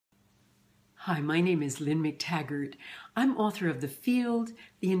Hi, my name is Lynn McTaggart. I'm author of The Field,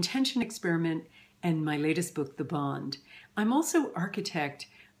 The Intention Experiment, and my latest book, The Bond. I'm also architect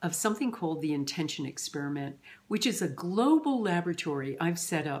of something called the Intention Experiment, which is a global laboratory I've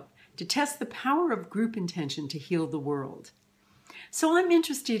set up to test the power of group intention to heal the world. So I'm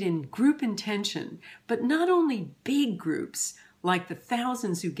interested in group intention, but not only big groups like the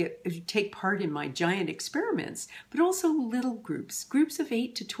thousands who take part in my giant experiments, but also little groups, groups of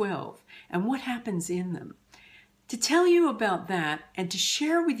 8 to 12, and what happens in them. To tell you about that and to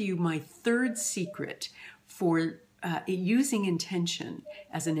share with you my third secret for using intention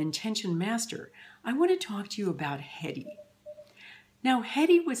as an intention master, I want to talk to you about Hetty. Now,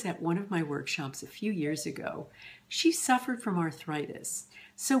 Hetty was at one of my workshops a few years ago. She suffered from arthritis,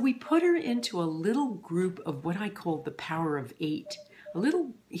 so we put her into a little group of what I called the power of 8, a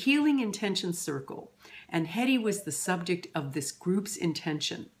little healing intention circle, and Hetty was the subject of this group's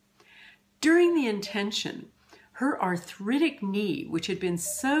intention. During the intention, her arthritic knee, which had been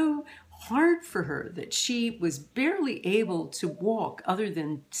so hard for her that she was barely able to walk other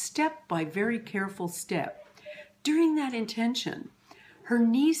than step by very careful step, during that intention, her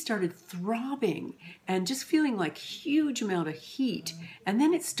knee started throbbing and just feeling like a huge amount of heat, and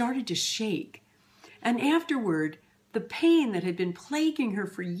then it started to shake. And afterward, the pain that had been plaguing her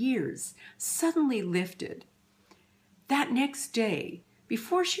for years suddenly lifted. That next day,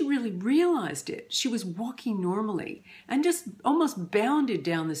 before she really realized it, she was walking normally and just almost bounded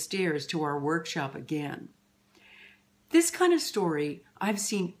down the stairs to our workshop again. This kind of story I've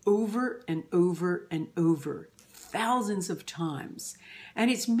seen over and over and over, thousands of times, and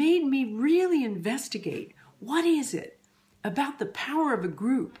it's made me really investigate what is it about the power of a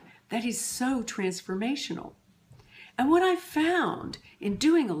group that is so transformational. And what I found in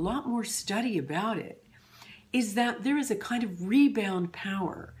doing a lot more study about it is that there is a kind of rebound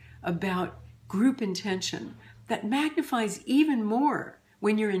power about group intention that magnifies even more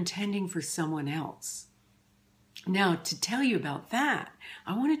when you're intending for someone else. Now, to tell you about that,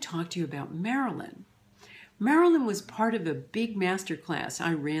 I want to talk to you about Marilyn. Marilyn was part of a big masterclass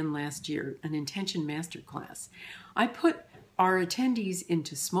I ran last year, an intention masterclass. I put our attendees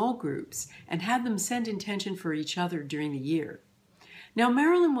into small groups and had them send intention for each other during the year. Now,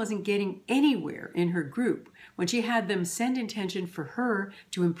 Marilyn wasn't getting anywhere in her group when she had them send intention for her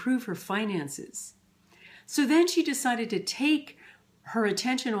to improve her finances. So then she decided to take her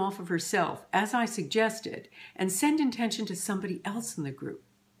attention off of herself, as I suggested, and send intention to somebody else in the group.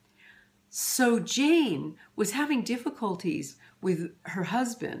 So Jane was having difficulties with her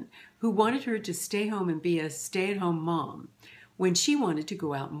husband, who wanted her to stay home and be a stay-at-home mom when she wanted to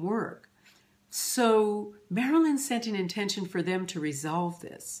go out and work. So Marilyn sent an intention for them to resolve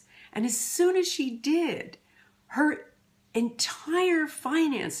this. And as soon as she did, her entire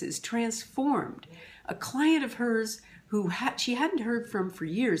finances transformed. A client of hers who she hadn't heard from for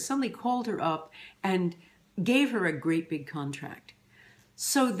years suddenly called her up and gave her a great big contract.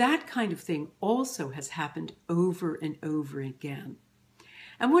 So that kind of thing also has happened over and over again.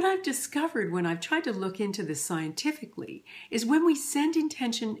 And what I've discovered when I've tried to look into this scientifically is when we send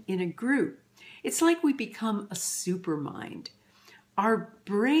intention in a group, it's like we become a supermind. Our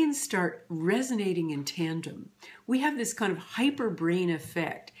brains start resonating in tandem. We have this kind of hyper brain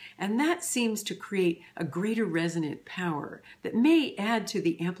effect, and that seems to create a greater resonant power that may add to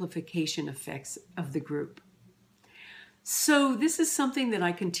the amplification effects of the group. So this is something that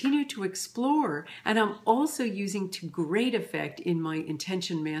I continue to explore, and I'm also using to great effect in my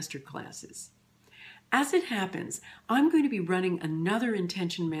intention masterclasses. As it happens, I'm going to be running another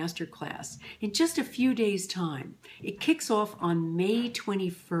intention masterclass in just a few days' time. It kicks off on May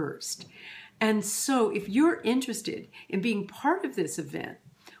 21st. And so if you're interested in being part of this event,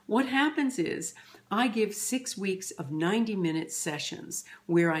 what happens is I give 6 weeks of 90-minute sessions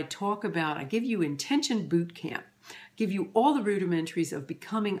where I give you intention boot camp. Give you all the rudimentaries of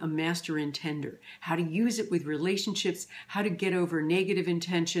becoming a master intender, how to use it with relationships, how to get over negative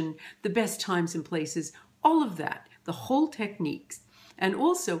intention, the best times and places, all of that, the whole techniques, and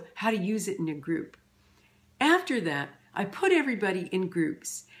also how to use it in a group. After that, I put everybody in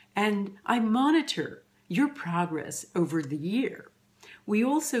groups and I monitor your progress over the year. We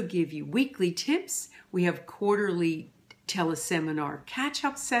also give you weekly tips. We have quarterly teleseminar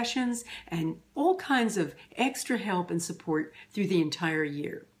catch-up sessions and all kinds of extra help and support through the entire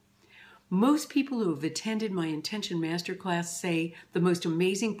year. Most people who have attended my Intention Masterclass say the most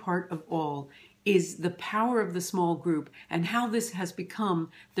amazing part of all is the power of the small group and how this has become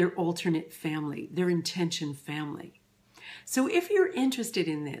their alternate family, their intention family. So if you're interested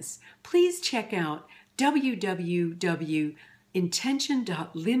in this, please check out www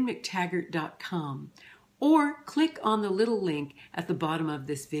intention.lynnmctaggart.com, or click on the little link at the bottom of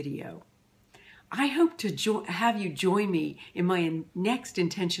this video. I hope to have you join me in my next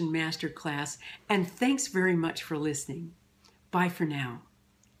Intention Masterclass, and thanks very much for listening. Bye for now.